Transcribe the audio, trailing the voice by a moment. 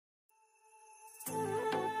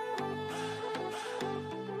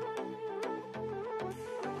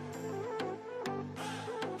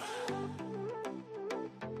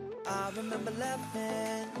I remember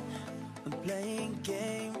laughing and playing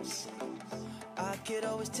games. I could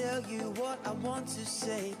always tell you what I want to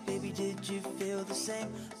say. Baby, did you feel the same?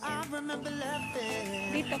 I remember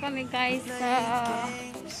laughing. Dito kami guys sa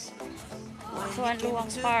Luang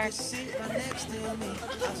Park.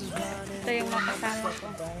 Ito yung makasama ko.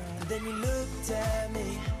 Then you looked at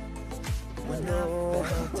me when I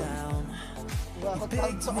fell down. You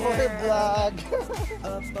picked me up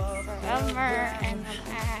above Elmer and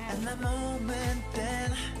the moment then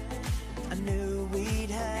I knew we'd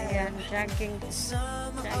have ayan, jogging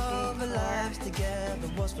some of our lives together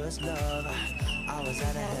was first love. I was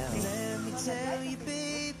out of hell. Let me tell you,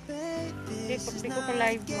 baby, this is Di ko not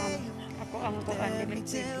live a ma'am. game. Ako ang kuan Let me dili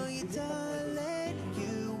tell you, darling,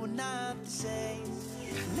 you were not the same.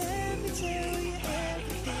 Let me tell you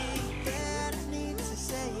everything that I need to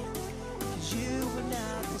say. 'Cause you were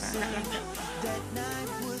not the same. That night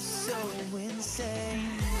was so insane.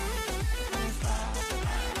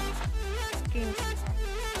 King.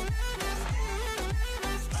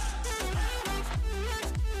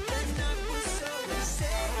 That night was so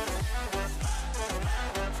insane.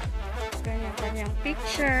 Kanya-kanyang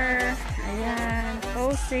picture. Ayan,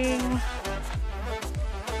 posing.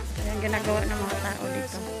 Ayan, ginagawa ng mga tao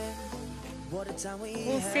dito. What a time we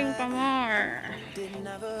Posing pa had. more. Didn't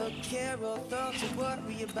have a care or thought to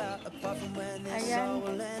worry about apart from when this Ayan. all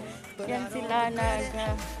will end. But Yan I don't sila regret it.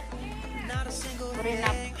 nag Not a single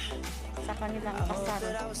prenup thing. sa kanilang I hope kasal.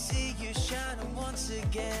 that I will see you shining once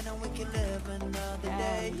again and we can live another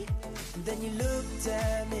day. And then you looked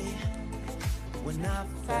at me when I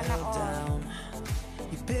Sana fell all. down.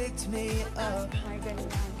 You picked me up Ay,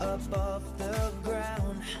 ganyan. above the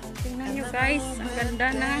ground. Tingnan nyo guys, ang ganda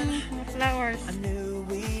ng mga flowers. I knew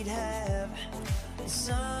we'd have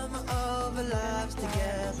some of our lives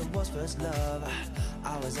together was first love.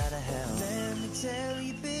 I was out of hell. Let me tell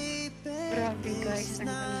you, baby, Grabe guys, this is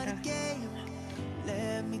ang not a ganda. game.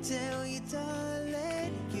 Let me tell you,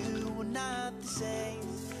 darling, you were not the same.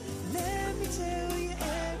 Let me tell you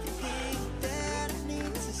everything that I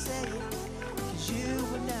need to say. 'Cause you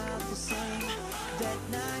were not the same. That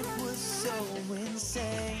night was so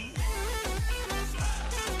insane.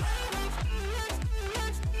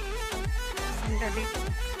 Ganda dito.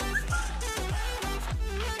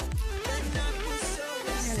 That night was so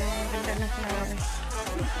Ayan, ang ganda ng flowers.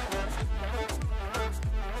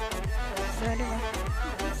 Grabe ba?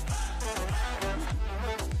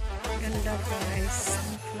 Ganda guys.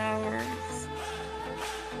 Ang flowers.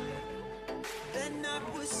 That night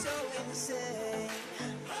was so insane.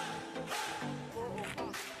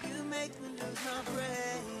 You make me lose my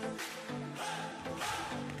brain.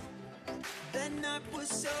 That night was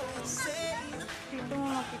so insane. Dito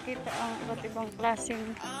mo makikita ang iba't ibang klaseng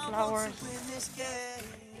I want flowers. to win this game.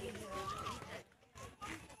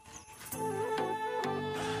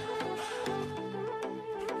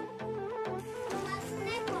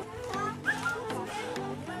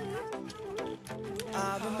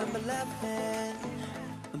 I remember laughing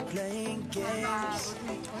and playing games.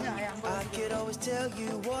 I could always tell you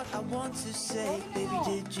what I want to say. Baby,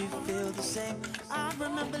 did you feel the same? I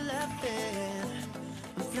remember laughing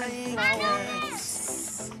and playing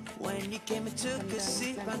games. When you came and took a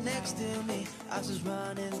seat right next to me, I was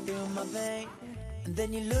running through my veins. And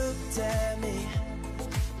then you looked at me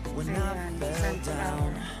when I fell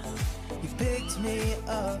down. You picked me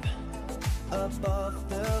up above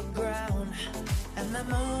the ground. And the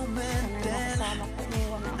moment then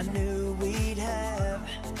I knew we'd have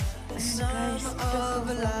some of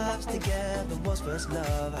our lives together was first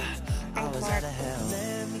love. I was out of hell.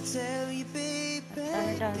 Let me tell you, baby,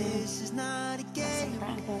 this is not a game.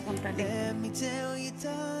 Let me tell you,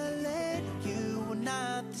 darling, you were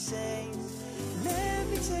not the same. Let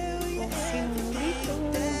me tell you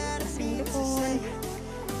everything that I need to say.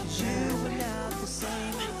 'Cause you were not the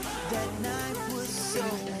same. That night was so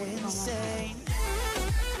insane.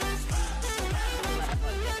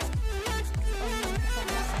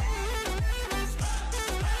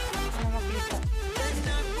 That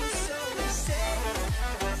night was so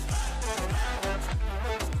insane.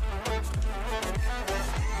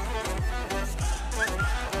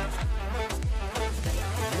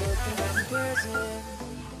 Looking back in person,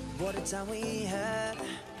 what a time we had.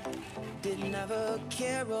 Didn't have a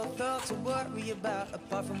care or thought to worry about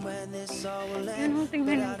apart from when this all will end.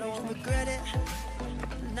 But I don't regret it,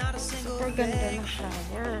 not a single Super ganda thing. ng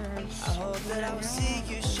flowers. I hope that I will see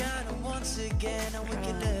you shining once again and we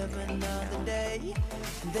can live another day.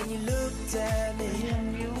 And then you looked at me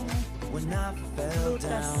Ayan yung when I fell Lutas.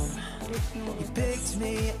 down. You picked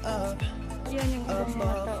me up Yan yung ibang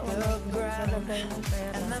mga above tao the ground, naglalagay ng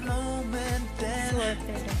pera. and that moment then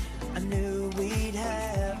Swerte daw. I knew we'd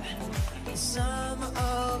have the summer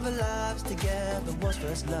of our lives together was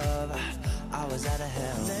first love. I was out of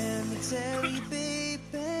hell. Let me tell you,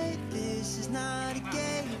 baby, this is not a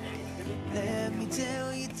game. Let me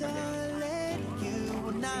tell you, darling, you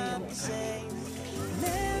were not the same.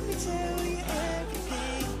 Let me tell you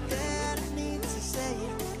everything that I need to say.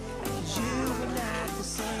 'Cause you were not the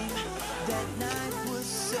same. That night was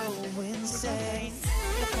so insane.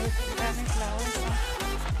 Daming flowers.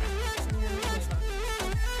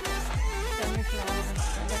 Daming flowers.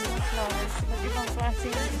 Daming flowers. Iba't ibang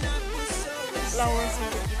klaseng flowers yung nakikita dito. Flowers.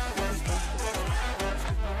 Super ganda.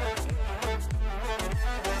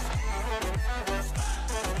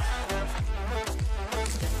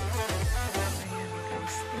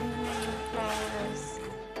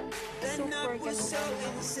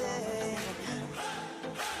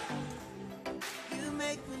 You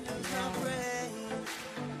make me lose my brain.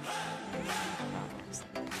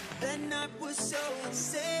 That night was so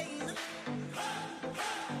insane.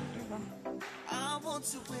 Diba? I want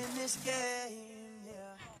to win this game.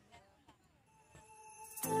 Yeah.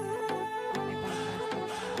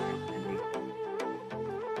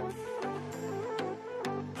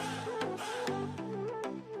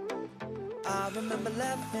 I remember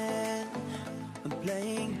laughing and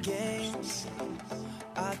playing games.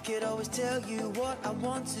 I could always tell you what I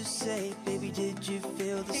want to say. Baby, did you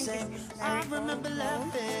feel the same? I remember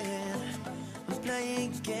laughing and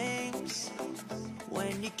playing games.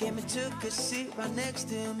 When you came and took a seat right next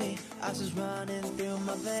to me, I was running through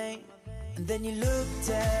my veins. And then you looked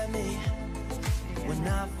at me when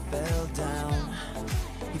I fell down.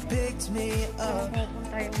 You picked me up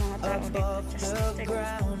above the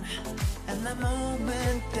ground. And that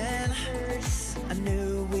moment then, I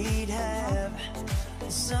knew we'd have the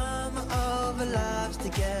summer of our lives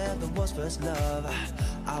together was first love.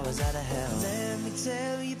 I was out of hell. Let me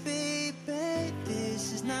tell you, baby,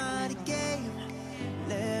 this is not a game.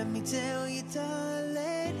 Let me tell you,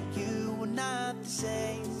 darling, you were not the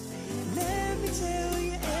same. Let me tell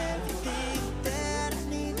you everything that I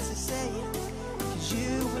need to say. 'Cause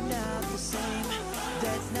you were not the same.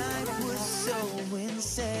 That night was so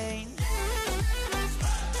insane.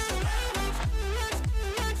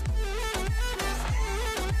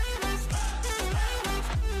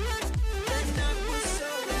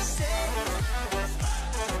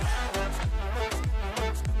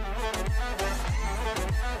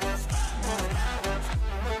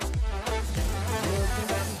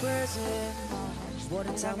 What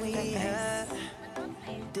a time we had.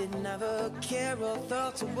 Didn't have a care or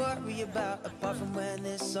thought to worry about, apart from when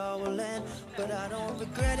this all will end. But I don't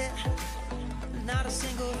regret it, not a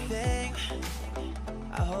single thing.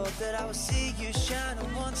 I hope that I will see you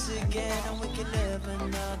shining once again, and we can live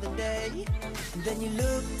another day. And then you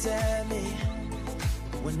looked at me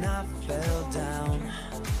when I fell down.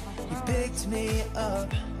 You picked me up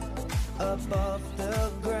above the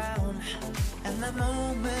ground. And that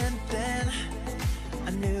moment then,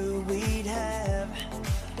 I knew we'd have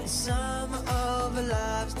the summer of our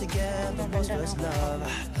lives together was first love.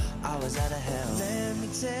 I was out of hell. Let me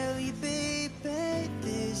tell you, baby,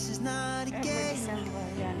 this is not a game.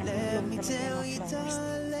 Let me tell you,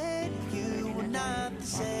 darling, you were not the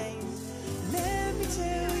same. Let me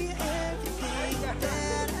tell you everything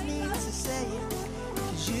that I need to say.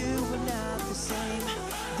 'Cause you were not the same.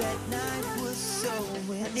 That night was so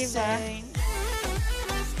insane.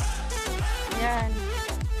 Yan.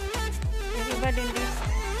 Yung iba din dito.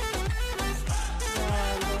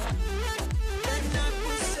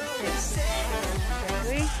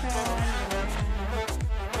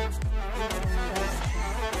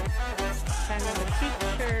 Kind of a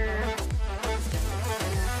picture.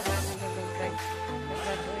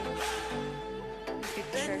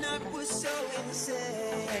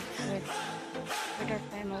 With our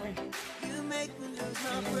family. You make me lose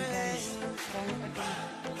my brain.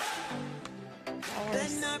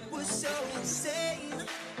 That night was so insane.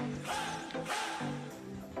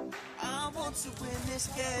 I want to win this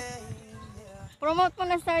game. Promote mo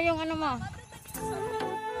na sa yung ano mo.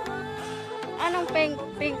 Anong pink?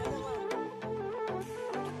 Pink.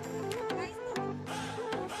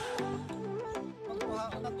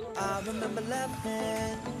 I remember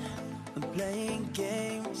laughing and playing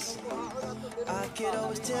games. I could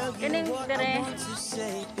always tell you what I want to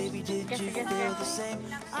say. Baby, did you feel the same?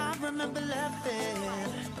 I remember laughing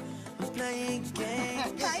and playing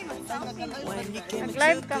games. When you came and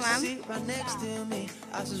took a seat right next to me,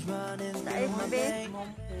 I was running through my veins.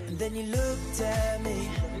 And then you looked at me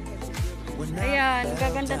Ayan,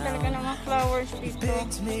 gaganda talaga ng mga flowers dito.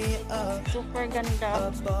 Super ganda.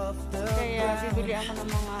 Kaya bibili ako ng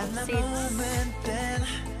mga seeds.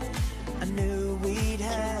 I knew we'd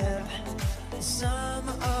have some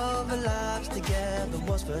of our lives together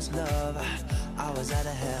was first love. I was out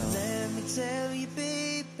of hell. Let me tell you,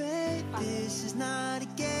 baby, this is not a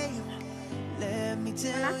game. Let me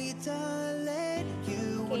tell you, darling,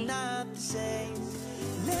 you were not the same.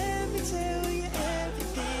 Let me tell you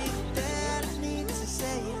everything that I need to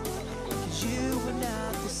say. 'Cause you were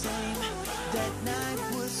not the same. That night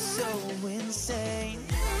was so insane.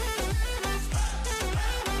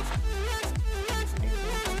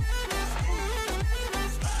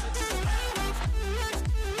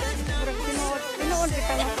 Pinood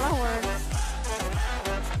kita ng flowers.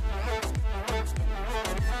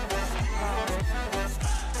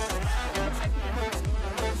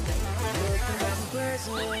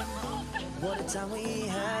 What a time we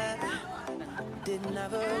had. Didn't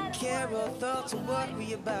have a care or thought to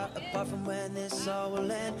worry about, apart from when this all will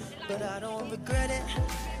end. But I don't regret it,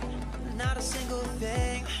 not a single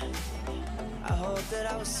thing. I hope that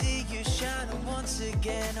I will see you shining once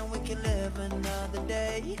again, and we can live another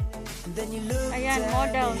day. And then you looked Ayan, at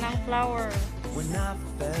model me ng flower. when I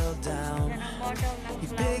fell down. Yan ang model ng You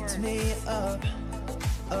flower. picked me up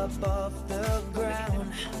above the ground,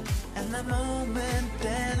 and that moment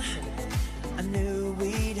then I knew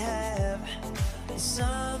we'd have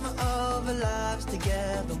some of our lives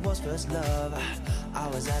together was first love. I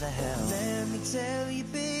was out of hell. Let me tell you,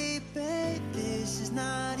 baby, this is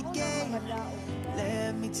not a game.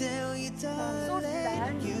 Let me tell you,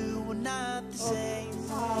 darling, you were not the same.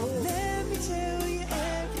 Let me tell you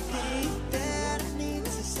everything that I need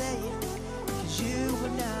to say. 'Cause you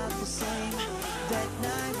were not the same. That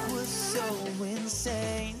night was so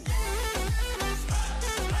insane.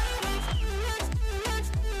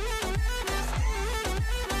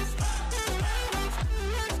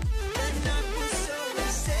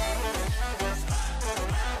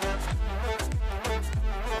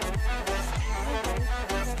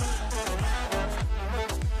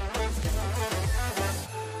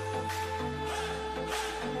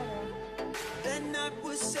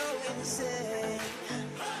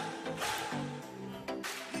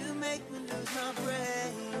 You make me lose my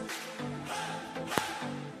brain.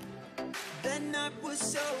 That night was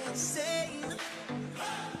so insane.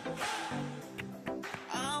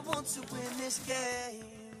 I want to win this game.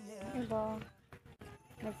 Diba?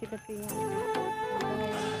 Nagsikat yun.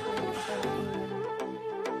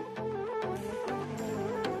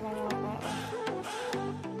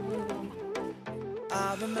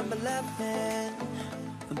 I remember laughing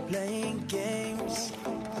and playing games.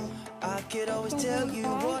 I could always tell you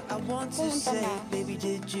what I want to say. Baby,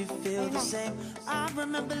 did you feel the same? I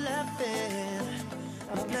remember laughing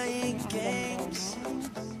and playing games.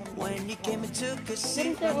 When you came and took a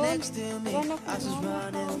seat right next to me, I was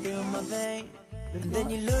running through my veins. And then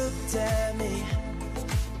you looked at me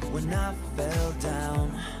when I fell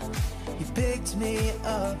down. You picked me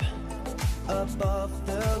up above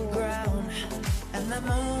the ground. And that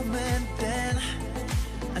moment then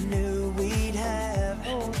I knew we'd have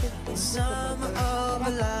some of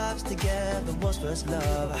our lives together was first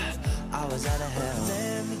love. I was out of hell.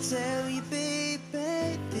 Let me tell you,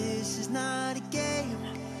 baby, this is not a game.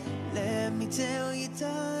 Let me tell you,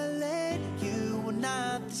 darling, you were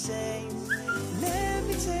not the same. Let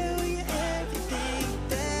me tell you everything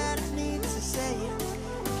that I need to say.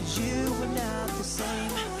 'Cause you were not the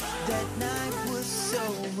same. That night was so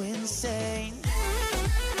insane.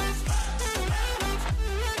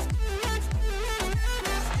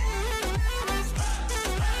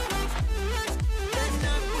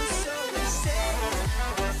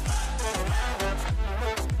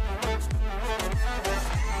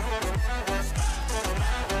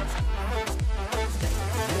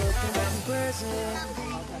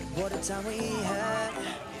 What a time we had.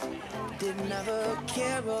 Didn't have a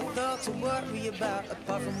care or thought to worry about,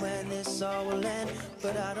 apart from when this all will end.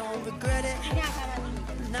 But I don't regret it,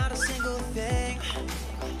 not a single thing.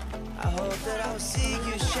 I hope that I will see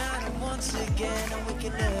you shining once again, and we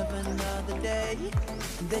can live another day.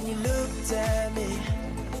 And then you looked at me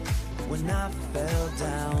when I fell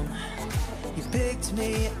down. You picked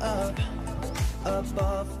me up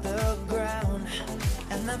above the ground.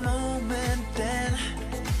 And that moment then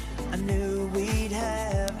I knew we'd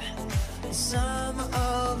have some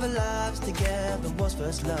of our lives together was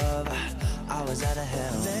first love. I was out of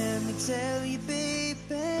hell. Let me tell you,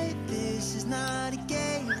 baby, this is not a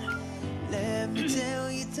game. Let me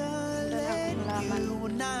tell you, darling, you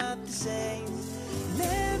were not the same.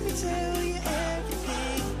 Let me tell you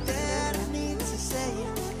everything that I need to say.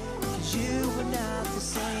 'Cause you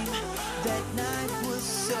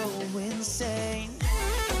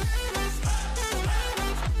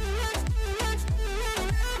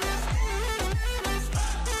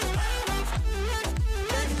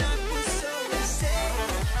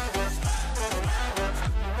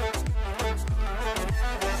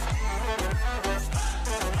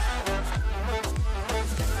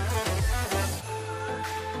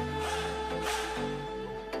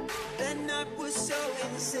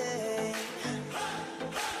insane.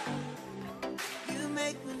 You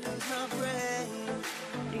make me lose my brain.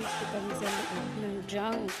 Dito kami sa loob ng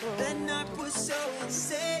jungle. That night was so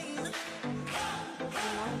insane.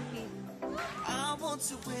 I want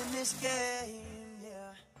to win this game.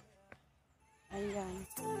 Yeah. Ayan.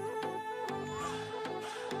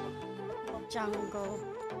 Jungle.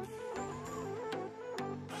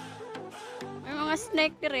 May mga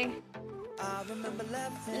snake dire. I remember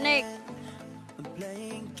laughing Snake. and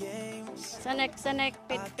playing games. Snake,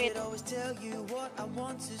 pit, I pit. could always tell you what I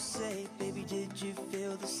want to say. Baby, did you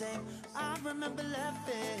feel the same? I remember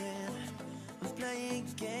laughing and playing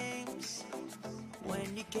games. When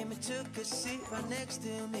you came and took a seat right next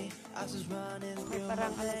to me, I was running May through my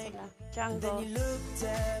parang ano veins. sila. And then Jungle. you looked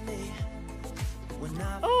at me when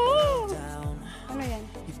I Oh! fell down. Ano yan?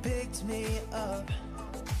 You picked me up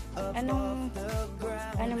Anong off the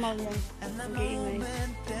ground. animal yan? And the Ang giingay.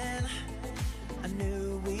 moment then I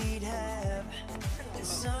knew we'd have the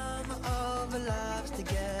sum of our lives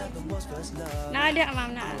together was first love. Naa diya,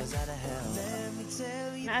 ma'am, I naa. was out of hell. Let me tell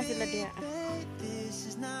you, Naa sila diya. babe, this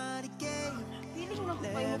is not a game.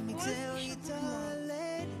 Let me tell you,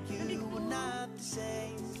 darling, you were not the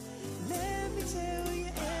same. Let me tell you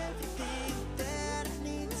everything that I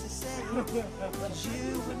need to say. 'Cause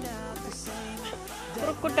you were not the same.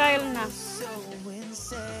 Crocodile na. So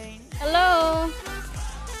insane. Hello?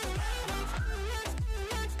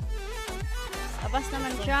 Labas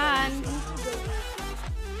naman dyan.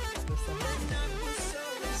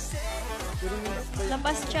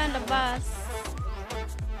 Labas dyan, labas.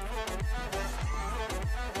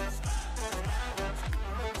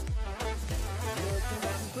 Looking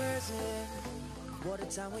back in prison, what a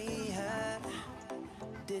time we had.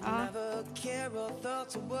 Didn't have a care or thought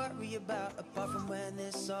to worry about, apart from when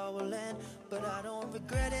this all will end. But I don't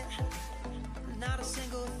regret it, not a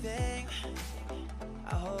single thing.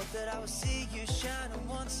 I hope that I will see you shining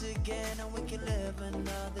once again, and we can live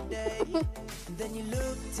another day. And then you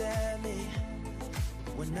looked at me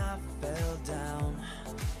when I fell down.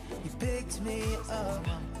 You picked me up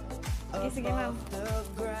Sige, ma'am. off the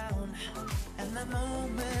ground, and the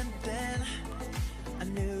moment then I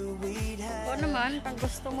knew we'd Oo have naman, pag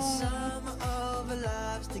gusto mo some of our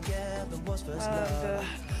lives together was first love.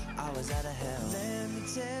 I was out of hell. Let me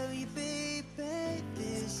tell you, baby,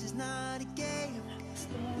 this is not a game.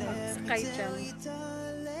 Let me magsakay tell dyan. you,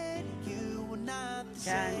 darling, you were not the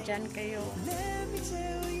Dyan, same. dyan kayo. Let me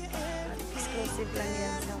tell you everything Exclusive lang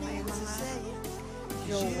yan sa may mga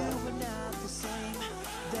you jowa. were not the same.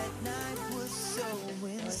 That night was so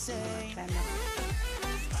insane.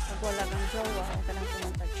 Pag wala kang jowa, huwag ka lang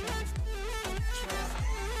pumunta dyan.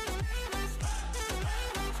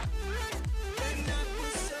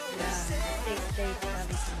 Yeah, date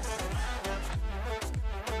kami sila.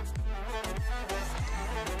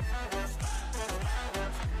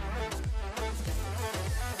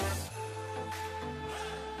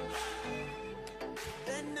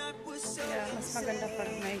 Yeah, mas maganda pag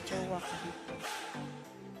may jowa ka.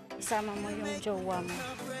 Isama mo yung jowa mo.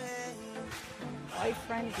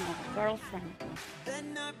 Boyfriend mo, girlfriend mo.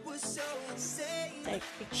 Take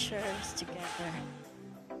pictures together.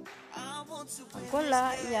 Pag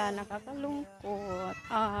wala, yan, nakakalungkot.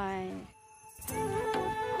 Ay.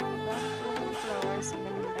 Flowers, ang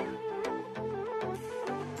ganda.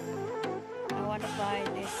 I wanna buy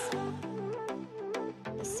this.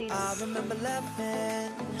 The seeds. I remember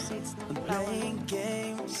laughing The seeds ng and flower. playing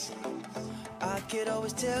games. I could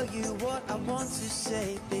always tell you what I want to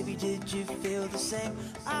say. Baby, did you feel the same?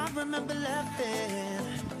 I remember laughing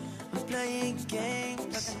and playing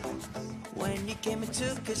games. When you came and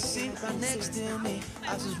took a seat right next to me,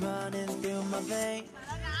 I was running through my veins.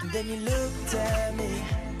 And then you looked at me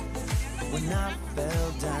when I fell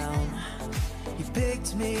down. You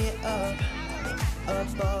picked me up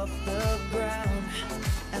off the ground.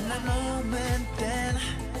 And that moment then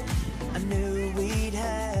I knew we'd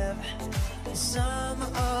have some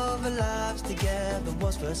of our lives together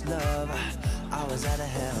was first love. I was out of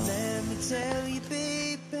hell. Let me tell you,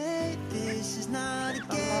 baby, this is not a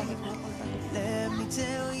game. Let me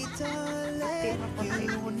tell you, darling,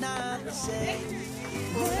 you were not the same.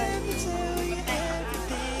 Let me tell you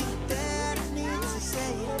everything that I need to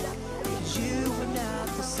say. 'Cause you were not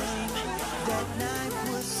the same. That night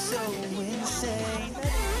was so insane.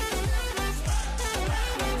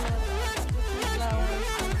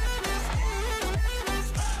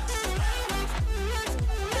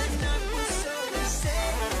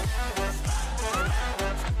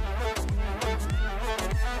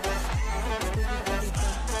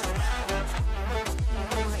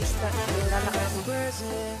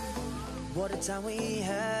 What a time we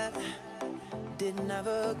had. Didn't have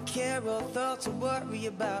a care or thought to worry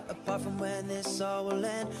about, apart from when this all will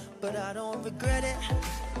end. But I don't regret it,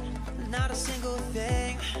 not a single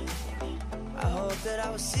thing. I hope that I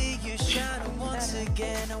will see you shining once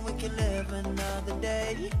again, and we can live another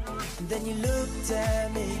day. And then you looked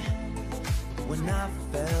at me when I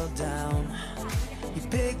fell down. You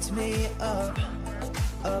picked me up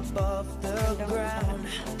above the ground,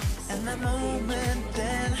 and that moment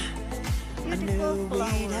then I knew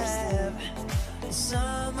we'd have the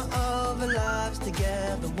sum of our lives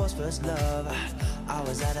together. Was first love, I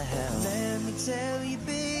was out of hell. Let me tell you,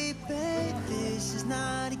 baby, this is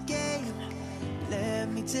not a game.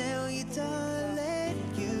 Let me tell you, darling,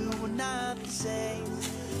 you were not the same.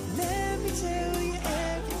 Let me tell you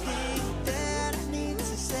everything that I need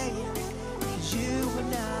to say, 'cause you were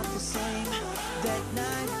not the same. That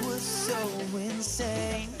night was so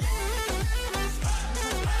insane.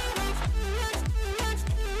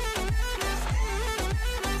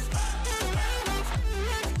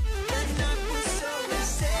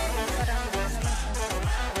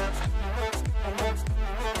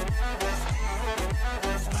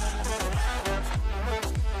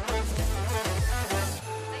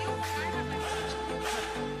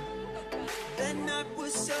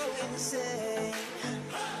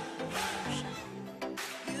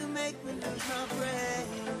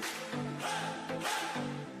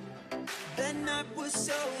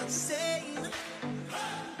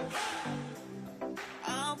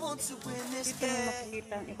 Dito na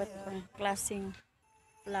makikita ang iba't ibang klaseng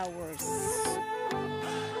flowers.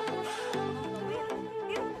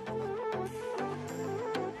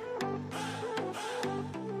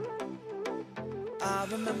 I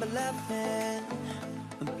remember laughing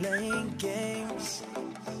and playing games.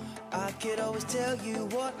 I could always tell you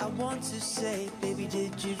what I want to say. Baby,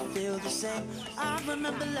 did you feel the same? I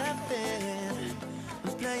remember laughing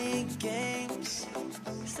and playing games.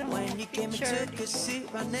 When you came and took a seat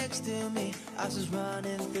right next to me, I was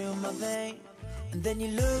running through my veins. And then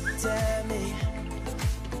you looked at me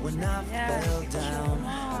when I fell down.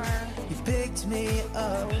 You picked me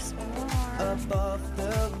up above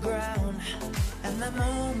the ground, and that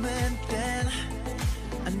moment then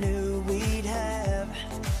I knew we'd have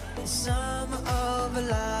the sum of our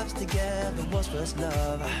lives together. Was first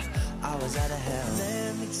love, I was out of hell.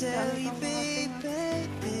 Let me tell you, baby,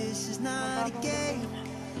 this is not a game.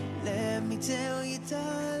 Let me tell you,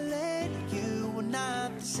 darling, you were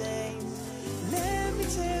not the same. Let me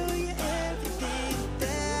tell you everything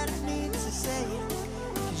that I need to say,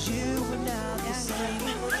 'cause you were not the same.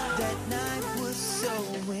 That night was so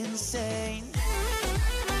insane.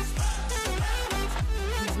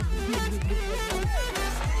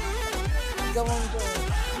 Go on, go.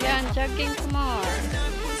 Yan, jogging more.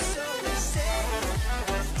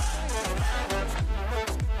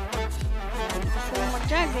 Gusto mo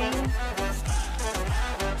mag-jogging?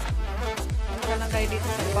 Punta lang kayo dito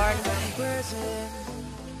sa bar.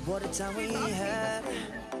 What a time we had.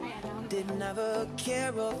 Didn't have a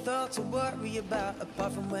care or thought to worry about,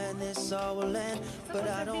 apart from when this all will end. But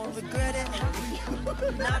I don't regret it,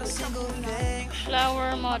 not a single thing.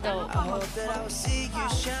 Flower model. I hope that I will see you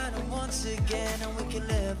shining once again, and we can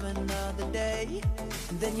live another day.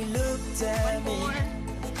 And then you looked at me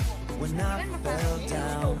when I fell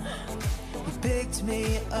down. You picked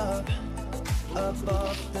me up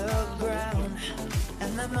above the ground,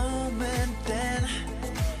 and that moment then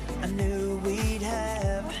I knew we'd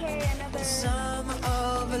have the sum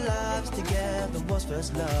of our lives together. Was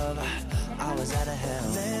first love, I was out of hell.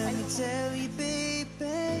 Let me tell you,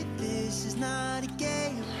 baby, this is not a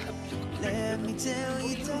game. Let me tell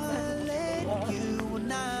you, darling, you were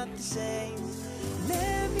not the same.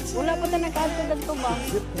 Let me tell Wala pa tayo nagkagdadag ko ba?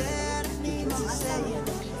 you that I need to say,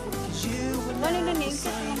 'cause you were Wala not na the name.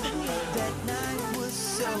 same. That night was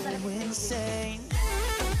so insane.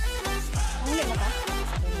 Huli na ka?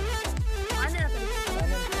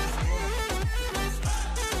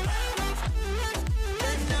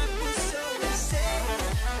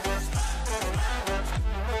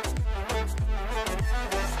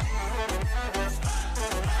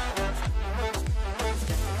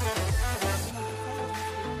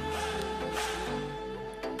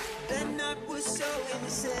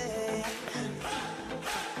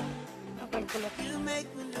 You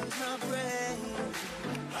make me lose my brain.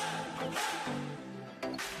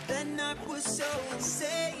 That night was so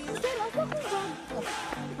insane.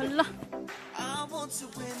 Hala. I want to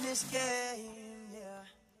win this game, yeah.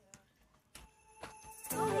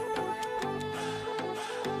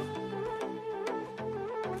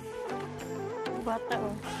 Bata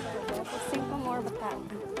oh. Sing pa more bata.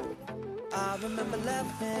 I remember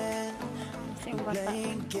laughing Sing and bata.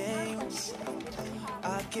 playing games.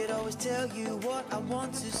 could always tell you what I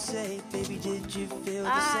want to say. Baby, did you feel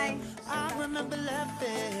the same? I remember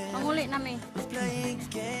laughing. Manguli namin. Playing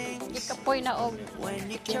games. Ikapoy na og When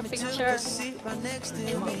you came and took picture. a seat right next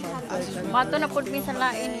to me. Mato na pud mi sa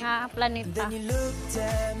lain nga planeta. Then you looked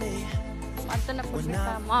at me. Mato na pud mi When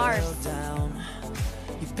sa I Mars. fell down.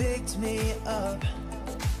 You picked me up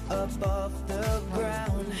off the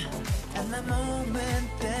ground. And that moment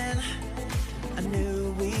then I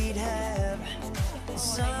knew we'd have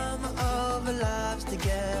some of our lives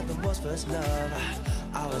together. Was first love.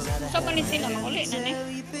 I was at a So pa ni sila manguli na ni?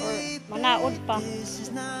 Or manaod pa?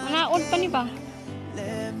 Manaod pa ni ba?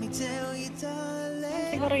 Let me tell you,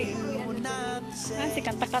 darling, Siguro yun. we're not the same. Si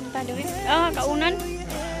kanta-kanta diri. Kaunan.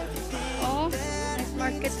 Oh, night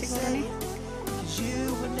market siguro ni.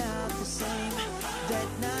 You were not the same. That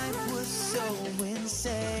night was so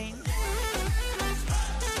insane.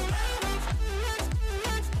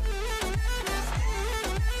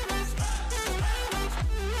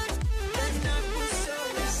 That night was so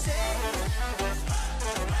insane.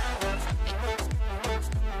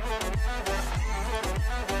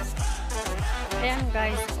 Ayan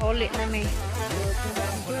guys, uli na mi.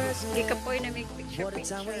 Ikapoy na mi picture What a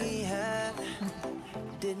time picture. we had.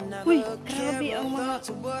 Didn't have Uy, a grabe care ang or mga thought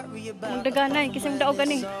to worry about. magdaganay kasi ang daog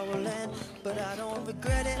gani. But I don't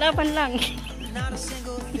regret it. Laban lang. Not a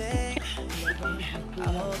single thing. I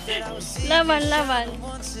hope that I will see Laban, laban.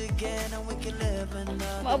 once again and we can live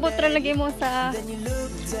another Maabot ra lagi mo sa Then you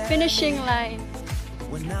looked at finishing line.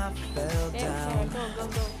 when I fell Okay, down. go, go,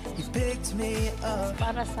 go. You picked me up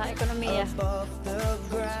Para sa ekonomiya. off the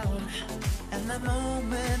ground. And that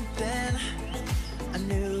moment then I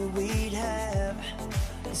knew we'd have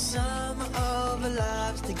some of our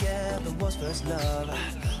lives together. Was first love.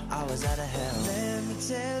 I was out of hell. Let me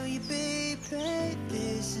tell you, baby,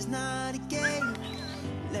 this is not a game.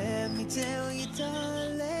 Let me tell you,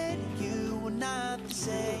 darling, you were not the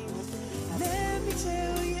same. Let me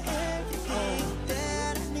tell you everything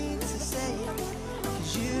that I need to say.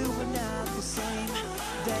 'Cause you were not the same.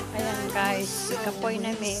 That Ayan guys, ikapoy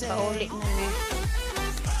na mi, pauli na mi.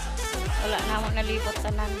 Wala na ako nalibot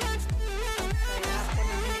tanan. Kaya ako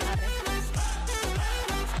na mi are.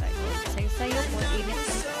 Sayo-sayo po, init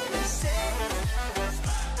na. Init.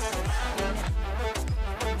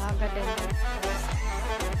 Aga din.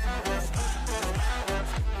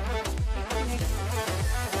 Picnic.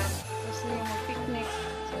 Gusto niyo mag-picnic.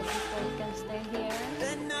 So people can stay here.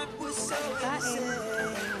 that night was so Kain.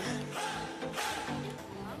 insane.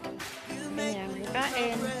 Ganyan,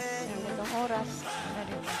 kain. Ang itong oras. Wala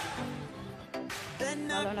dito. That Lalo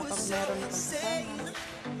night na was pag so meron kang insane.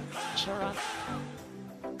 kasama. Charot.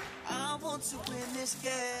 I want to win this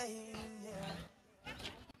game. Yeah.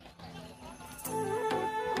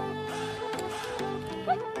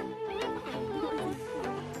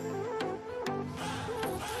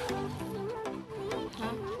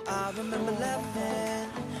 I remember laughing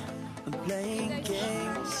and playing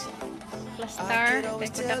games. Cluster. I could always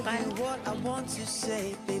Kay tell pagkakan. you what I want to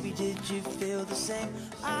say. Baby, did you feel the same?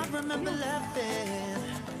 I remember laughing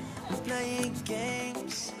and playing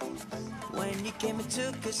games. When you came and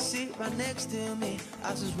took a seat right next to me,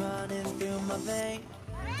 I was running through my veins.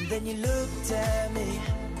 And then you looked at me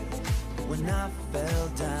when I fell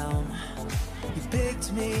down. You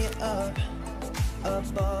picked me up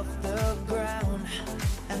off the ground.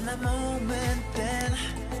 And that moment then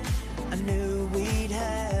I knew we'd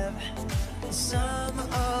have some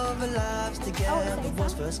of our lives together.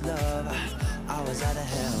 Was first love. I was out of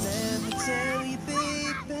hell. Let me tell you,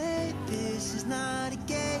 baby, this is not a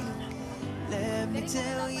game. Let me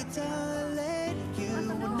tell you, darling, you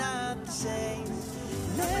were not the same.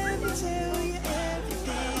 Let me tell you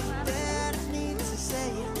everything that I need to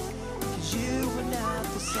say. 'Cause you were not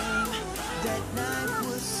the same. That night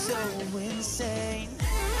was so insane.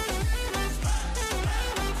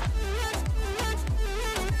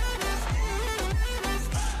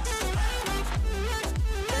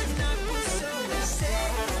 That night was so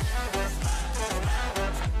insane.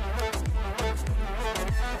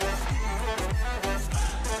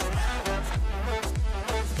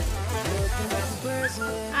 Looking at the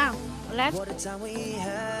present. Left. What a time we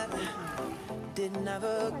had. Didn't have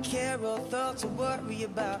a care or thought to worry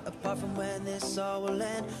about apart from when this all will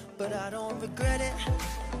end. But I don't regret it,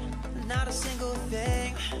 not a single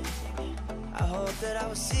thing. I hope that I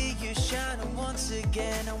will see you shining once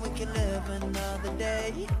again and we can live another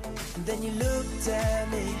day. And then you looked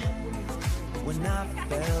at me when I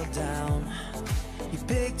fell down. You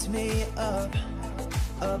picked me up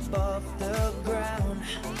off the ground.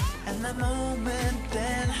 And that moment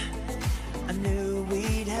then I knew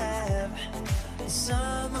we'd have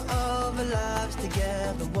Some of our lives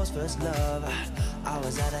together was first love. I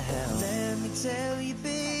was out of hell. Let me tell you,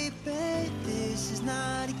 baby, this is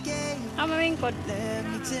not a game. Mamingkod. Let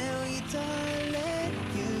me tell you, darling,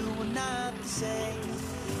 you are not the same.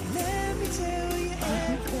 Let me tell you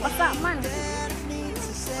everything that I need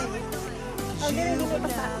to say. You were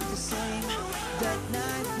not the same. That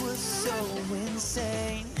night was so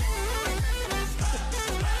insane.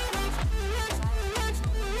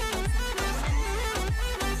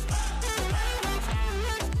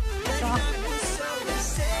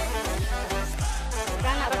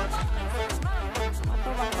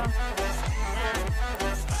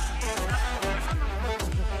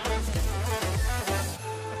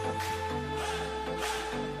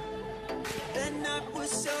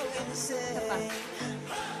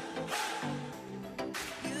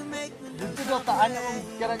 Dito ka anak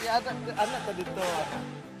karanya anak ka dito.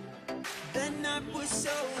 The night was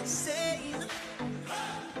so insane.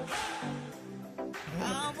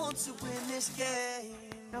 I want to win this game.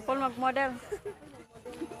 Kapol mag-model.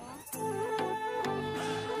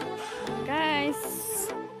 Guys,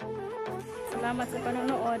 salamat sa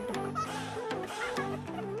panonood.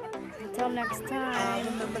 Until next I time.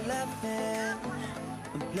 remember laughing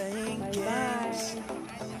and playing games.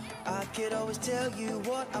 I could always tell you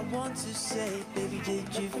what I want to say. Baby, did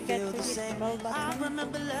you feel the same? I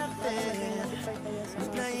remember laughing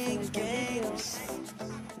and playing games.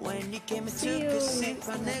 When you came and took a seat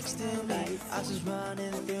right next to me, I was just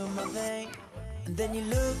running through my vein. And then you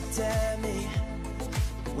looked at me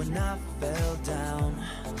when I fell down.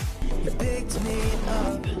 You picked me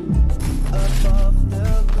up above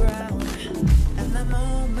the ground. And that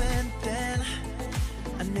moment then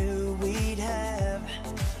I knew we'd have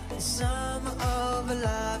some of our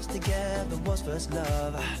lives together was first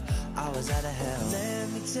love. I was out of hell. Let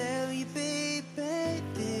me tell you, baby,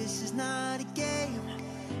 this is not a game.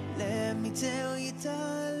 Let me tell you,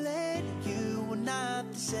 darling, you were not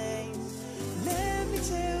the same. Let me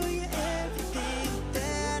tell you